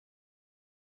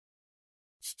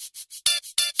Good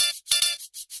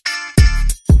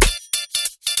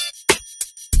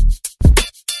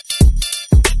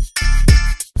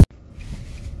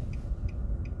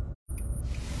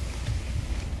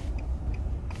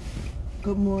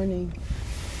morning.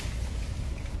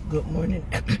 Good morning.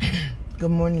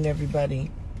 Good morning, everybody.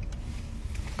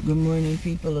 Good morning,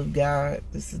 people of God.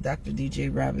 This is Dr. DJ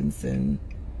Robinson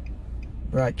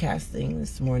broadcasting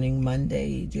this morning,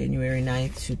 Monday, January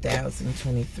 9th,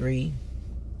 2023.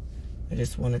 I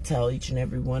just want to tell each and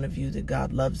every one of you that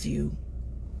God loves you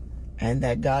and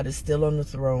that God is still on the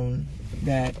throne,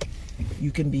 that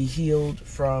you can be healed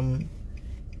from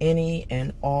any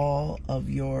and all of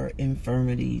your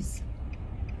infirmities.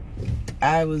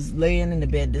 I was laying in the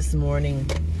bed this morning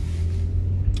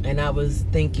and I was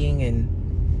thinking and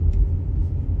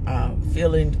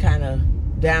feeling kind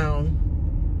of down,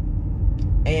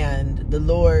 and the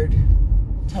Lord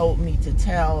told me to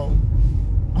tell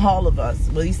all of us,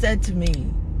 well, he said to me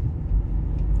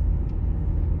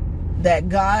that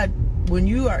God, when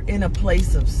you are in a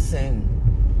place of sin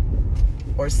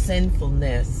or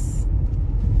sinfulness,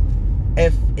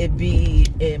 if it be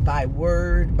by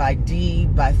word, by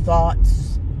deed, by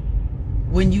thoughts,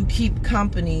 when you keep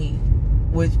company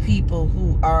with people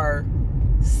who are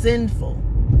sinful,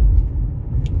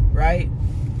 right?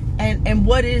 And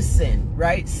what is sin,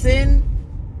 right? Sin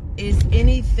is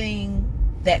anything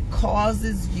that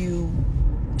causes you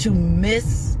to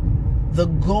miss the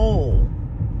goal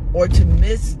or to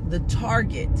miss the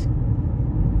target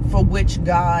for which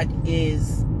God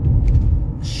is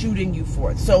shooting you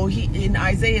forth. So in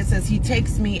Isaiah says, he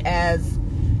takes me as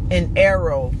an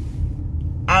arrow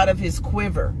out of his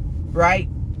quiver, right?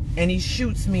 And he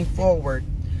shoots me forward.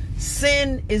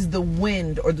 Sin is the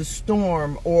wind or the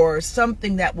storm or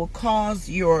something that will cause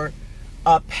your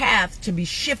path to be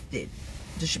shifted,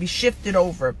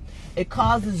 over. It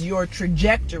causes your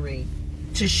trajectory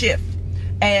to shift.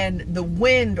 And the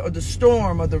wind or the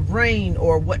storm or the rain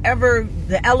or whatever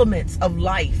the elements of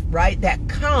life, right, that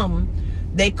come,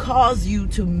 they cause you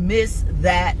to miss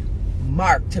that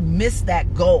mark, to miss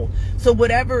that goal. So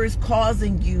whatever is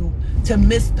causing you to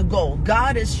miss the goal,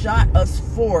 God has shot us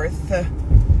forth.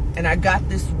 And I got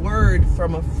this word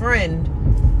from a friend.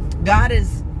 God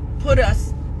has put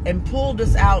us and pulled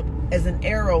us out as an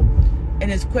arrow in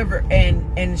his quiver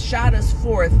and shot us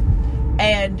forth.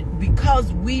 And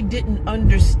because we didn't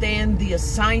understand the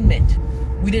assignment,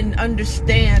 we didn't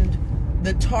understand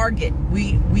the target,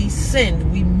 we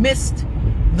sinned, we missed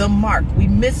the mark, we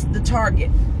missed the target.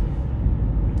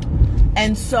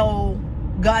 And so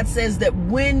God says that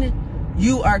when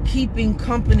you are keeping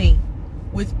company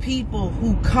with people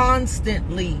who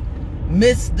constantly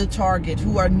miss the target,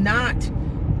 who are not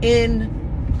in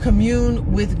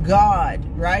commune with God,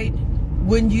 right?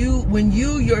 When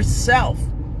you yourself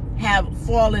have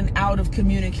fallen out of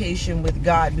communication with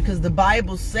God, because the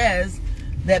Bible says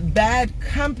that bad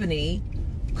company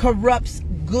corrupts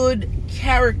good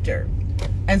character.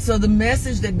 And so the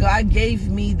message that God gave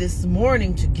me this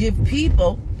morning to give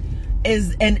people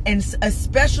is, and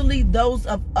especially those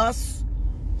of us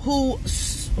who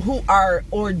are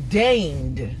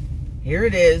ordained, here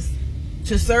it is,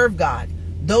 to serve God.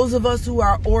 Those of us who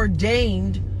are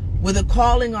ordained with a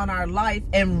calling on our life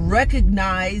and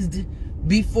recognized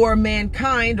before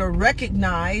mankind or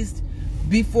recognized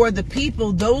before the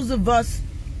people, those of us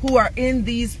who are in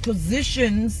these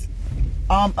positions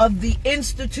of the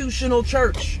institutional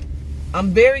church. I'm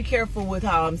very careful with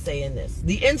how I'm saying this.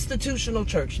 The institutional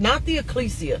church, not the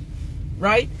ecclesia,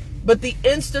 right? But the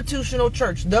institutional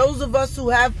church. Those of us who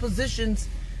have positions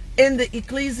in the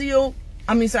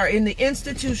in the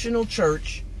institutional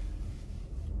church,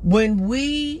 when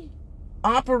we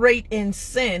operate in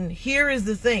sin, here is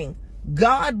the thing.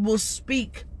 God will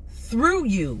speak through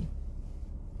you,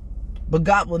 but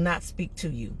God will not speak to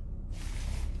you.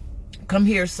 Come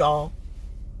here, Saul.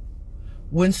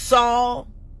 When Saul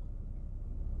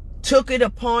took it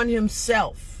upon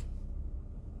himself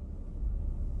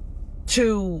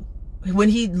when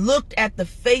he looked at the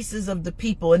faces of the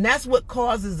people, and that's what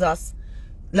causes us,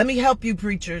 let me help you,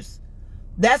 preachers,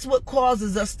 that's what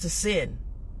causes us to sin.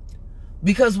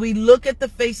 Because we look at the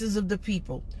faces of the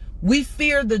people. We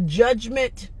fear the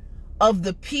judgment of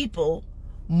the people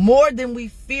more than we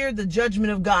fear the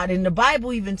judgment of God. And the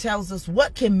Bible even tells us,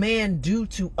 what can man do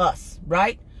to us,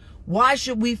 right? Why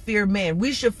should we fear man?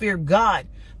 We should fear God,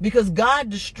 because God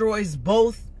destroys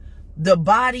both the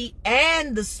body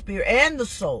and the spirit and the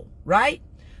soul, right?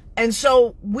 And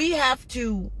so we have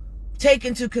to take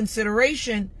into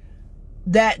consideration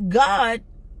that God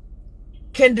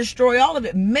can destroy all of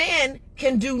it. Man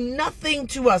can do nothing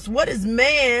to us. What is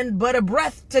man but a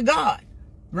breath to God,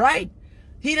 right?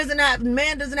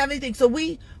 Man doesn't have anything. So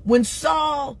when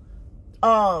Saul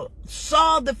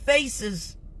saw the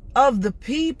faces of the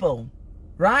people,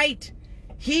 right?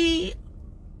 He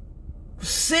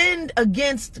sinned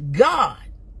against God.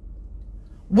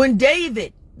 When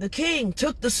David, the king,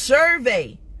 took the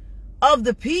survey of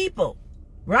the people,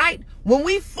 right? When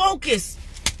we focus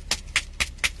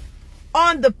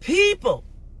on the people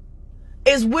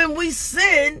is when we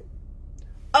sin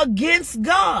against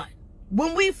God.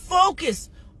 When we focus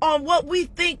on what we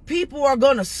think people are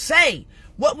going to say,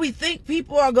 what we think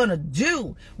people are going to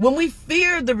do, when we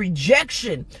fear the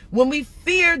rejection, when we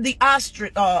fear the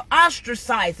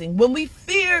ostracizing, when we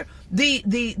fear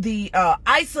the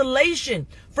isolation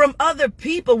from other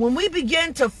people, when we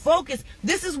begin to focus,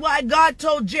 this is why God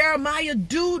told Jeremiah,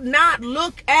 do not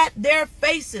look at their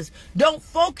faces. Don't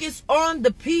focus on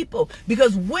the people.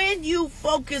 Because when you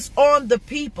focus on the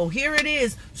people, here it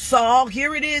is Saul,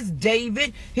 here it is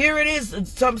David, here it is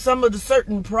some of the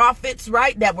certain prophets,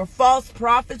 right, that were false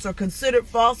prophets or considered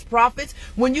false prophets.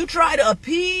 When you try to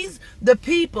appease the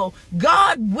people,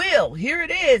 God will, here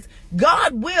it is,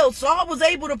 God will. Saul was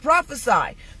able to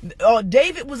prophesy.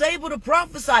 David was able to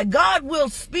prophesy. God will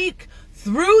speak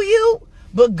through you,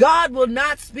 but God will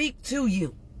not speak to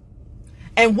you.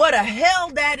 And what a hell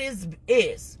that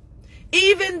is.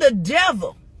 Even the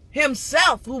devil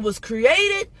himself, who was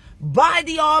created by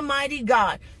the Almighty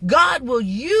God, God will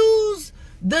use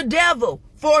the devil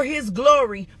for his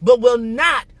glory, but will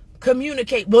not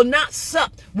communicate, will not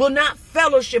sup, will not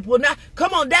fellowship, will not.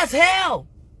 Come on, that's hell.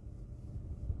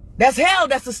 That's hell.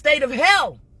 That's the state of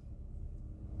hell.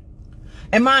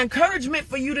 And my encouragement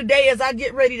for you today as I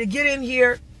get ready to get in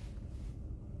here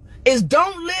is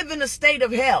don't live in a state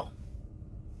of hell.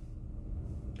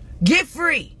 Get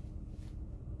free.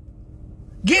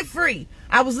 Get free.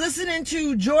 I was listening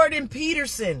to Jordan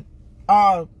Peterson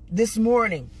this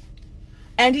morning,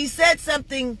 and he said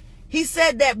something. He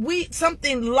said that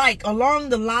something like along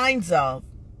the lines of,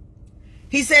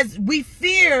 he says, we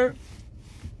fear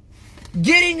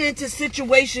getting into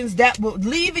situations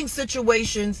leaving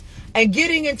situations and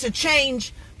getting into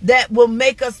change that will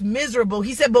make us miserable.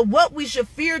 He said, but what we should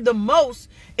fear the most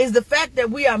is the fact that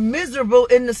we are miserable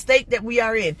in the state that we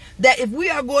are in. That if we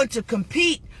are going to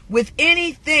compete with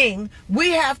anything,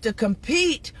 we have to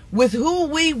compete with who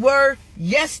we were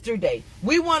yesterday.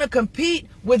 We want to compete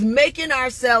with making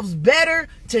ourselves better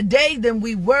today than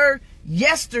we were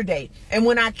yesterday. And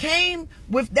when I came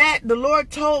with that, the Lord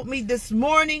told me this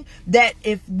morning that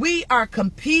if we are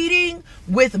competing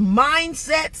with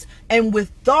mindsets and with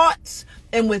thoughts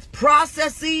and with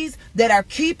processes that are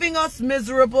keeping us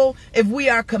miserable, if we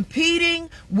are competing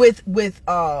with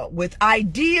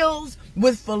ideals,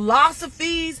 with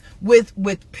philosophies,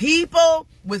 with people,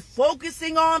 with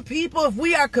focusing on people, if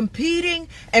we are competing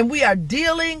and we are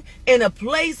dealing in a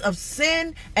place of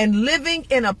sin and living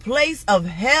in a place of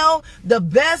hell, the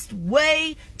best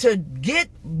way to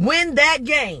win that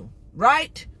game,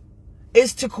 right,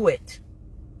 is to quit.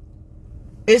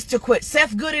 Is to quit.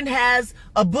 Seth Godin has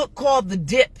a book called The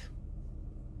Dip,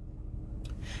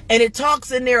 and it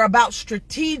talks in there about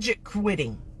strategic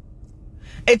quitting.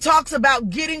 It talks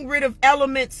about getting rid of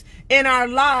elements in our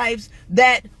lives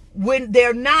that when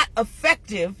they're not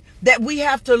effective, that we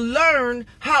have to learn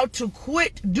how to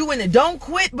quit doing it. Don't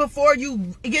quit before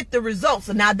you get the results.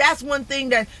 And now that's one thing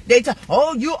that they tell,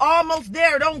 oh, you're almost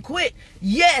there, don't quit.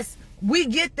 Yes, we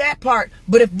get that part.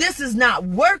 But if this is not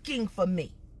working for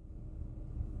me,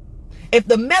 if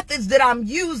the methods that I'm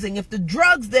using, if the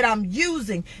drugs that I'm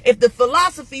using, if the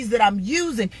philosophies that I'm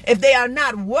using, if they are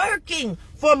not working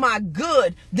for my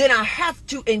good, then I have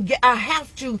to,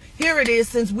 here it is,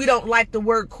 since we don't like the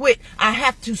word quit, I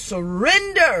have to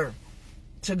surrender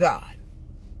to God.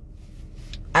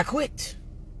 I quit.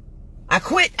 I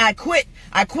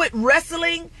quit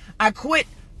wrestling. I quit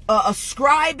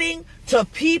ascribing to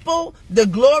people the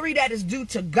glory that is due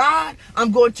to God.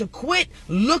 I'm going to quit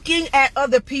looking at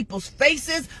other people's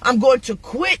faces. I'm going to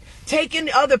quit taking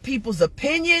other people's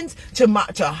opinions to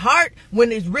heart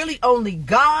when it's really only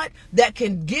God that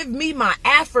can give me my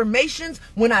affirmations.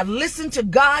 When I listen to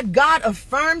God, God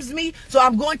affirms me. So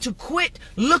I'm going to quit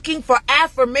looking for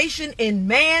affirmation in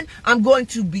man. I'm going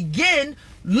to begin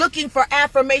looking for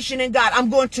affirmation in God. I'm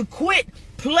going to quit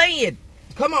playing.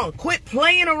 Come on, quit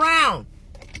playing around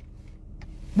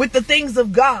with the things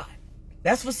of God.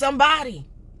 That's for somebody.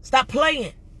 Stop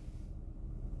playing.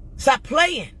 Stop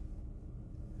playing.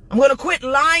 I'm going to quit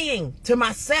lying to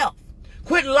myself.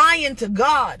 Quit lying to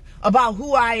God about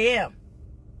who I am.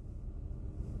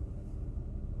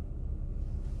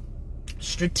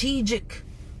 Strategic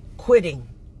quitting.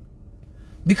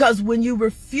 Because when you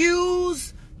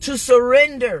refuse to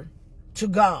surrender to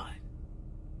God,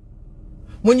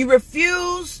 when you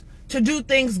refuse to do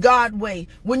things God's way,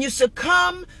 when you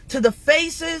succumb to the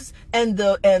faces and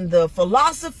the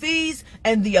philosophies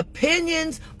and the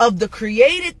opinions of the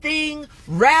created thing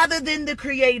rather than the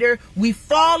creator, we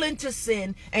fall into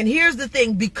sin. And here's the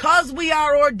thing, because we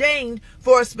are ordained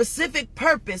for a specific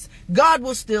purpose, God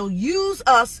will still use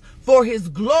us for his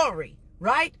glory,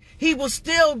 right? He will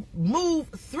still move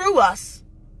through us,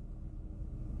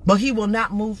 but he will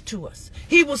not move to us.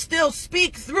 He will still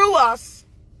speak through us,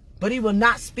 but he will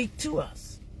not speak to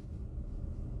us.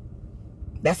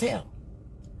 That's hell.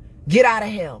 Get out of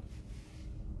hell.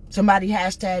 Somebody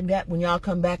hashtag that when y'all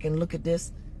come back and look at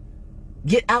this.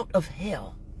 Get out of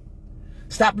hell.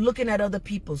 Stop looking at other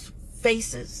people's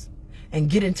faces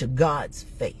and get into God's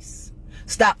face.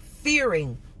 Stop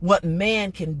fearing what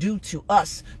man can do to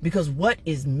us, because what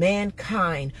is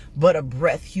mankind but a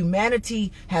breath?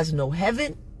 Humanity has no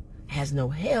heaven, has no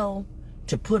hell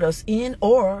to put us in,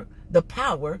 or the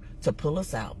power to pull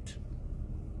us out.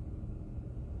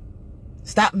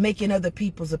 Stop making other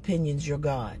people's opinions your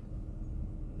God.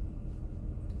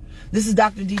 This is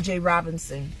Dr. DJ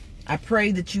Robinson. I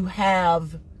pray that you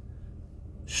have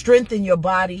strength in your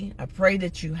body. I pray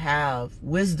that you have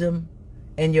wisdom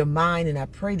in your mind, and I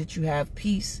pray that you have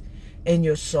peace in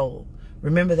your soul.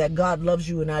 Remember that God loves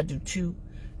you, and I do too.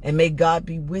 And may God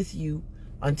be with you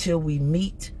until we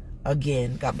meet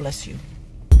again. God bless you.